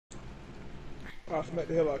I'll smack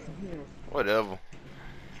the hell out of you. Whatever.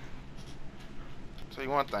 Tell you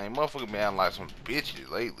one thing, motherfucker been acting like some bitches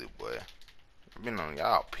lately, boy. I've been on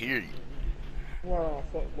y'all, period. Wow,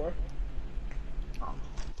 fuck, boy.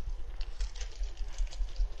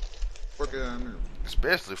 Fuck down there.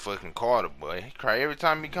 Especially fucking Carter, boy. He cry every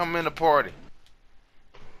time he come in the party.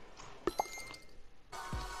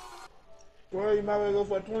 Well, you might as well go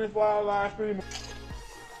for a 24-hour live stream.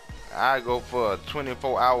 I go for a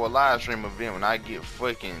 24-hour live stream event when I get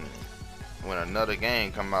fucking when another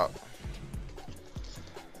game come out.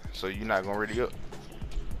 So you not gonna ready up?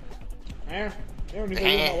 Man, they don't even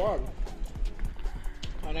use my water.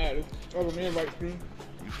 I know this other man right stream.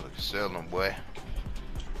 You fucking selling, boy.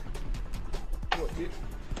 What, bitch?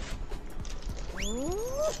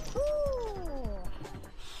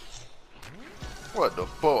 What the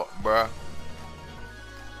fuck, bruh?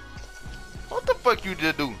 What the fuck you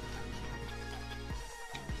just do?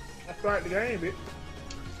 I started the game, bitch.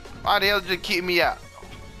 Why the hell just kick me out?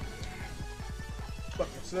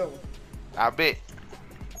 Fucking selling. I bet.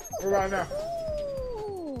 Where right now?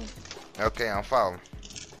 Okay, I'm following.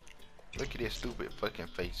 Look at this stupid fucking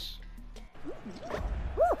face.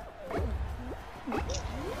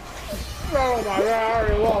 Oh my god, I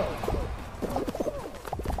already lost.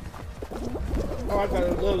 Oh, I got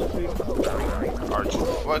another shit. Are you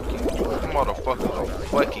fucking, you motherfuckers are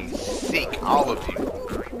fucking sick, all of you.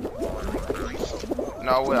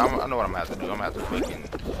 No, wait, I know what I'm gonna have to do. I'm gonna have to fucking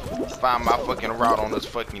find my fucking route on this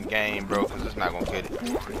fucking game, bro, because it's not gonna get it.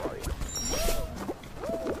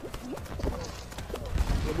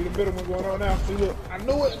 There'll be the middle one going on now. See, look, I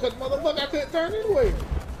knew it, because motherfucker, I couldn't turn anyway.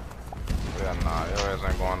 Yeah, nah, your ass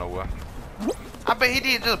ain't going nowhere. I bet he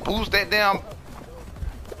did just boost that damn.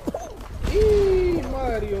 Eee,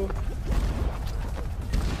 Mario.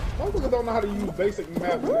 Motherfuckers don't know how to use basic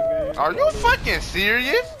math in this game. Are you fucking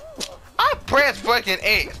serious? I press fucking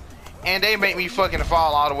X and they make me fucking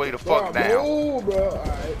fall all the way the fuck down. Oh, bro.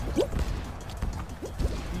 Alright.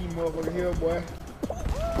 You motherfucker here, boy.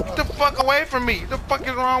 Get the fuck away from me. What the fuck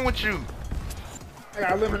is wrong with you? I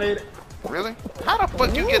got eliminated. Really? How the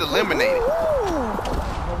fuck you get eliminated?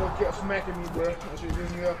 Motherfucker kept smacking me, bro. That shit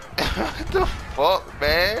hit me up. What the fuck,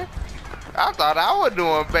 man? I thought I was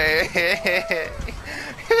doing bad.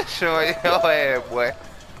 Showing your ass, boy.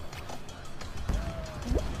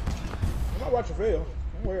 I'm not watching fail.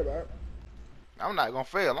 Don't worry about it. I'm not gonna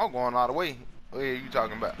fail. I'm going all the way. What are you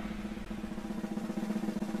talking about?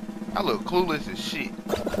 I look clueless as shit.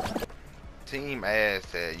 Team ass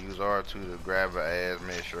tag. Use R2 to grab an ass.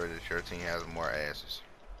 Make sure that your team has more asses.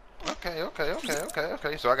 Okay.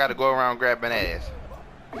 So I gotta go around grabbing ass.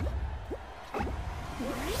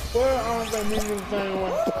 Well, I don't think me the same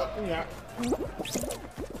one. Yeah.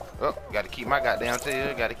 Oh, gotta keep my goddamn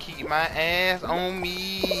tail. Gotta keep my ass on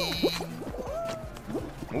me.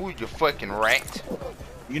 Move your fucking rat.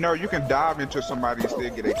 You know, you can dive into somebody and still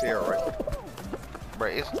get a tail, right? Bro,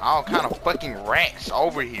 it's all kind of fucking rats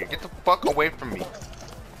over here. Get the fuck away from me.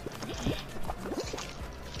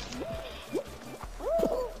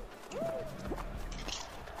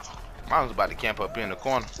 I was about to camp up here in the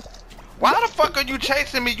corner. Why the fuck are you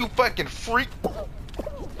chasing me, you fucking freak?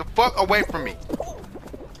 The fuck away from me.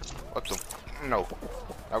 What the? No.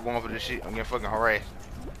 I'm going for this shit. I'm getting fucking harassed.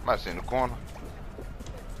 I'm about to sit in the corner.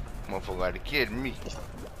 Motherfucker got to kidding me.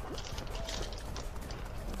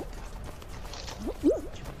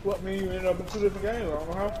 What, mean you ended up in 2 different games? I don't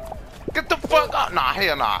know how. Get the fuck up. Nah,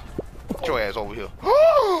 hell nah. Get your ass over here.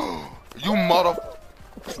 You mother.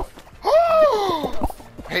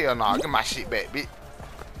 Hell nah. Get my shit back, bitch.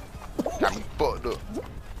 Got me fucked up.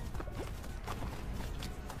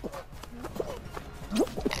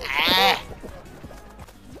 Ah.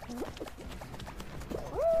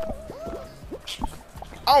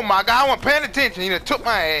 Oh my god, I wasn't paying attention. He done took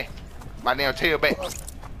my ass. My damn tail back.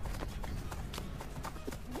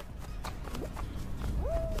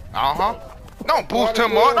 Uh-huh. Don't boost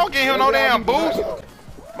him up. Don't give him no damn boost.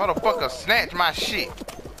 Motherfucker snatch my shit.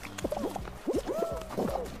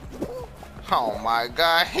 Oh my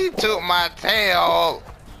god, he took my tail.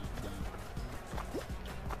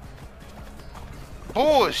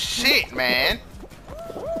 Bullshit, man.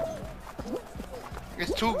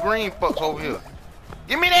 There's 2 green fucks over here.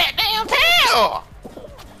 Give me that damn tail.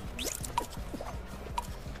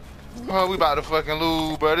 Oh, we about to fucking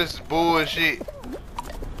lose, bro. This is bullshit.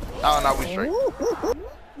 Oh, no, we straight.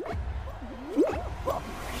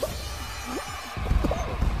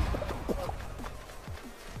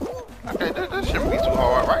 Okay, that shouldn't be too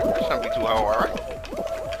hard, right? That shouldn't be too hard, right?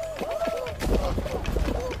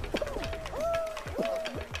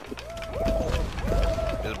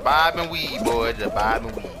 Just bob and weed, boy. Just bob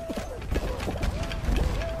and weed.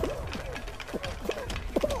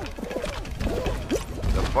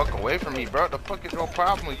 fuck away from me, bro. The fuck is your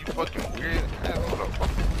problem? You fucking weird ass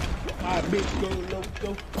motherfucker. My bitch go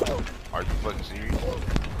loco. Are you fucking serious?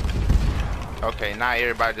 Okay, now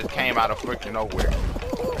everybody just came out of freaking nowhere.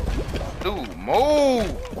 Dude,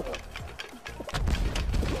 move!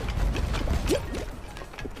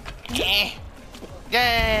 Yay!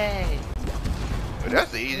 But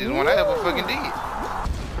that's the easiest one I ever fucking did.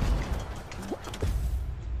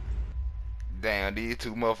 Damn, these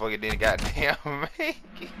two motherfuckers didn't goddamn make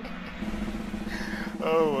it.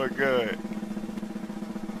 Oh my god.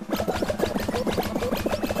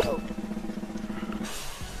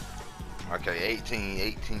 Okay, 18.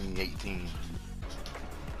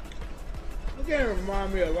 This game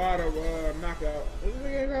remind me a lot of Knockout. What's the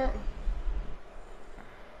game called?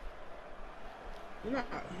 You know,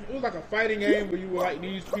 it was like a fighting game where you were like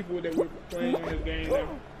these people that were playing in this game now.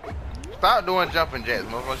 Stop doing jumping jacks,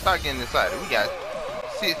 motherfucker. Stop getting inside. We got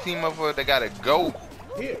 16 motherfuckers that gotta go.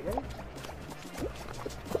 Yeah, bro.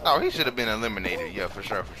 Oh, he should have been eliminated. Yeah, for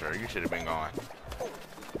sure. You should have been gone.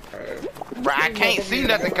 Bro, I can't see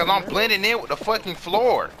nothing because I'm blending in with the fucking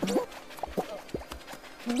floor.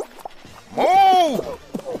 Move!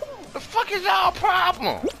 The fuck is y'all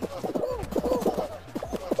problem?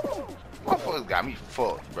 Motherfuckers got me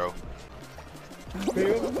fucked, bro.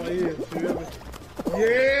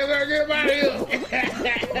 Yeah, let's get him out of here.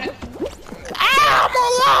 I'm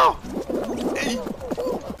alone!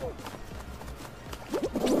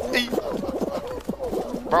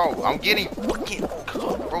 Bro, I'm getting fucking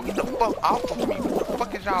cut, bro. Get the fuck off of me. What the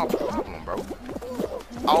fuck is y'all problem, bro?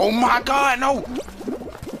 Oh my god, no!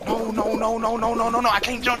 No, I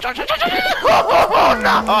can't jump. Oh,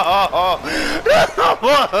 no!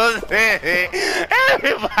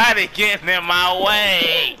 Everybody getting in my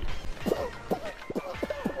way!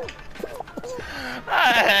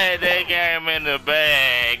 I had that game in the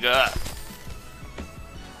bag.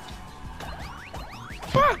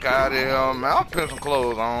 Fuck out of here, man. I'll put some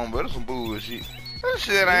clothes on, but it's some bullshit. This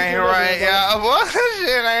shit ain't right, y'all. Boy, this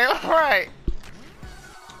shit ain't right.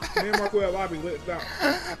 Me and Marco have lobby lit out.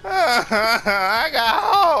 I got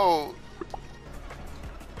hold.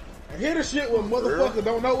 I hear the shit when motherfuckers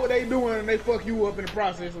don't know what they doing and they fuck you up in the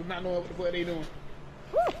process of not knowing what the fuck they doing.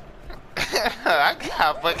 I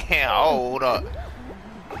got fucking hold up.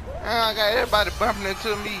 I got everybody bumping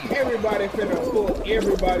into me. Everybody finna fuck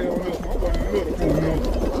everybody on this one. I'm going in the middle.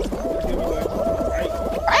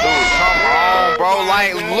 Dude, come on, bro.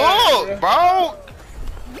 Like, look, bro.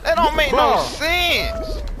 That don't make no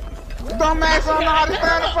sense. Dumbass don't know how to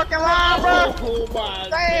stand the fucking line, bro. Oh my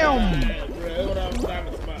Damn. God, bro. That's what I'm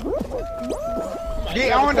talking about.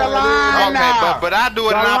 Get on the line now. But I do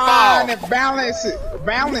it and I fall. Balance it.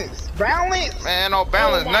 Balance. Man, no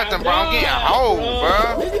balance, nothing, bro. I'm getting hold,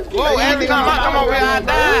 bro. Look, every time I come over here, I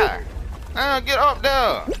die. Get up there.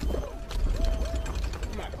 I'm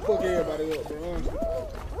about to fuck everybody up, bro.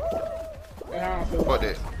 What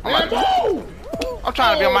this? I'm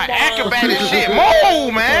trying to be on my acrobatic shit.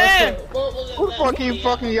 Move, man. Who the fuck keep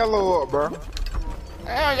fucking yellow up, bro?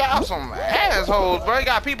 Man, y'all some assholes, bro. You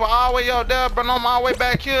got people all the way up there, but I'm all the way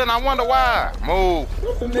back here, and I wonder why. Move.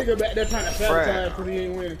 What's the nigga back there trying to sabotage because he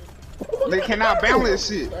ain't winning? They cannot balance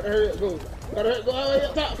shit. Gotta hurry up, go. Gotta hurry up, go all the way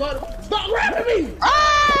up top. Stop grabbing me!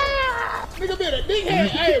 Ah! Nigga been a dickhead.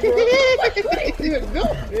 Hey, bro.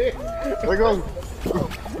 There goes.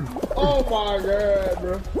 Oh my god,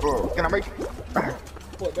 bro. Bro, can I make it?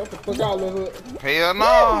 What the fuck all of it? Hell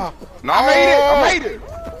no. No. I made it.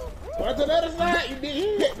 Right to the other side, you did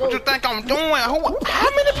hit. What you think I'm doing? How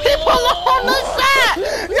many people are on this side?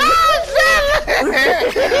 Y'all silly.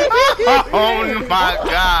 Oh my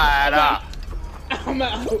god. I'm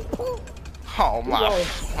out. Oh my.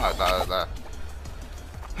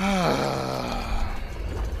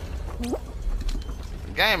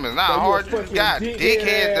 Game is not hard. You got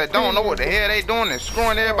dickheads that don't know what the hell they doing and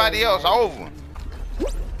screwing everybody else over.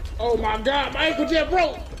 Oh my god, my ankle just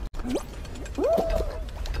broke.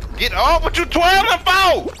 Get up, what you 12 and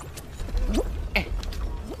 4?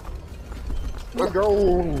 Let's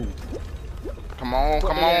go. Come on,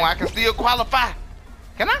 I can still qualify.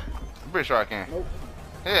 Can I? I'm pretty sure I can. Nope.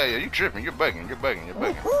 Yeah, you tripping, you're bugging.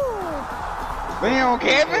 Damn,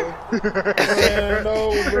 Kevin.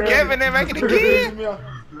 No, bro. Kevin ain't making it again.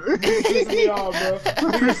 Piss me off, bro.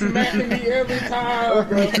 Nigga smacking me every time,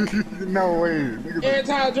 bro. No way. Every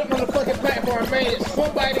time I jumped on the fucking platform, man,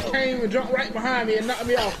 somebody came and jumped right behind me and knocked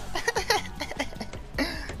me off.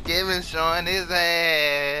 Kevin showing his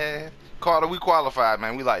ass. Carter, we qualified,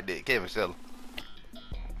 man. We like that. Kevin Seller.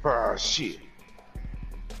 Oh, shit.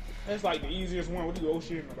 That's like the easiest one. What are you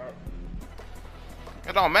shitting about?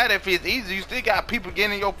 It don't matter if it's easy. You still got people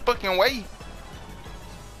getting in your fucking way.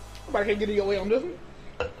 Nobody can't get in your way on this one.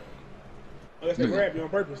 Unless they grab you on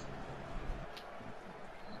purpose.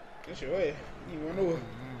 That's your ass. You wanna know it.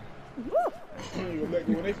 You go back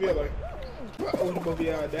to when they feel like, oh, you gonna be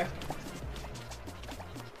out there.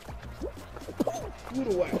 Who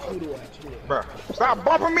to watch? Who to watch? Bruh, stop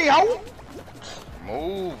bumping me, ho!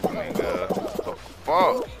 Move, nigga. What the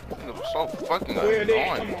fuck? Nigga was so fucking Well, then,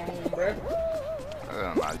 annoying. come on, bruh.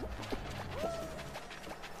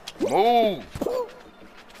 Move! Come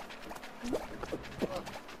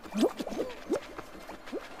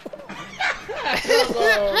on,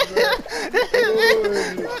 bruh.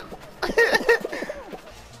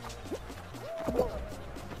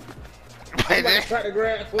 Try to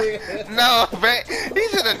grab for you. No, man. He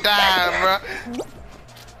should have died, bro.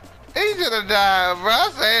 He should have died, bro. I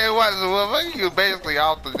said, what the motherfucker? You basically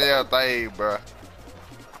off the damn thing, bro.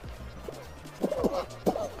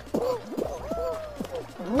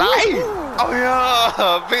 Nice! Oh,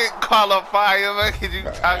 yeah. Big qualifier, man. What you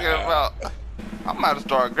talking about? I'm about to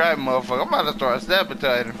start grabbing motherfucker. I'm about to start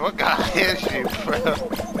sabotaging. Fuck out that shit, bro.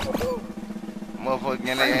 Motherfucker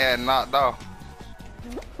getting their head knocked off.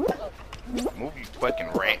 Move, you fucking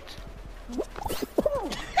rat.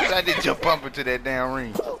 I did jump up into that damn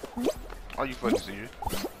ring. Are you fucking serious?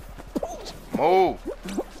 Move.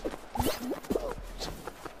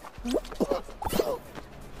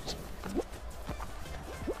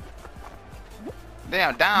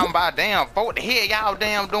 Damn, down by damn. What the hell y'all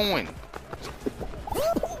damn doing?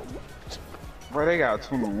 Bro, they got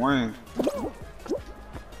 2 to 1.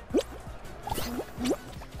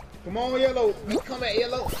 Come on, Yellow. Come at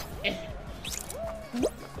Yellow.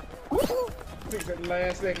 At the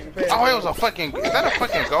last second. Oh, it was a fucking. Is that a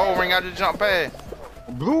fucking gold ring I just jumped past?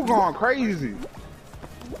 Blue going crazy.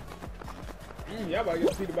 Y'all about to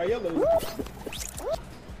get defeated by Yellow.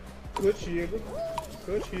 Good shit.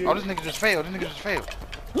 Good shit. Oh, this nigga just failed. This nigga just failed.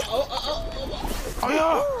 Oh,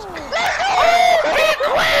 yeah. Oh, big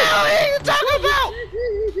crawl. What you talking about?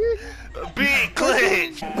 Big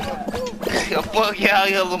clutch. Fuck y'all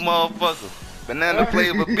yellow motherfuckers. Banana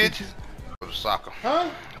flavor bitches. Soccer. Huh?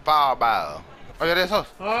 Foul ball. Oh yeah, that's us.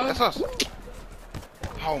 Huh? That's us.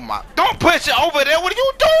 Oh my. Don't push it over there. What are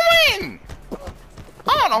you doing?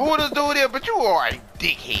 I don't know who this dude is, but you are a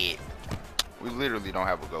dickhead. We literally don't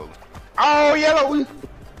have a goalie. Oh, Yellow.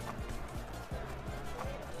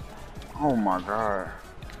 Oh my god.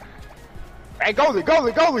 Hey, goalie,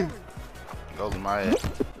 goalie, goalie. Goalie my ass.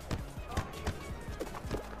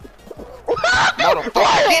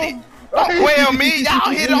 Motherfucker, hit it. Don't quail me.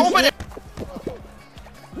 Y'all hit it over there.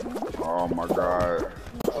 Oh my god.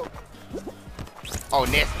 Oh,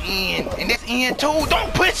 and that's in. And that's in too.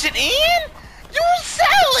 Don't push it in. You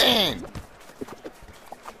selling.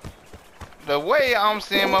 The way I'm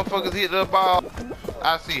seeing motherfuckers hit the ball,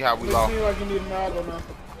 I see how we lost. Seems like you need an algo now.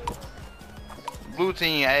 Blue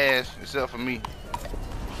team ass, except for me.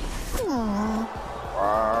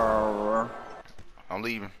 Wow. I'm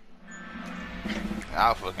leaving.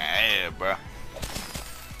 I'll fucking ass, bro.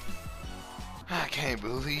 I can't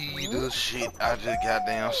believe the shit I just got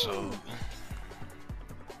down sold.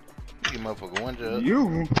 You motherfucker one job.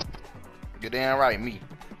 You? You're damn right, me.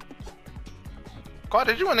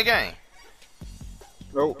 Carter, you in the game?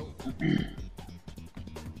 Nope.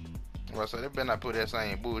 Well, so they better not put that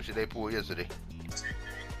same bullshit they pulled yesterday.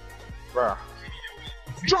 Bruh.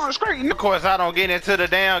 John straight. Of course, I don't get into the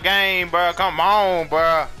damn game, bro. Come on,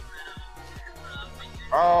 bro.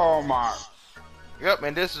 Oh my. Yep,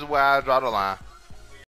 and this is where I draw the line.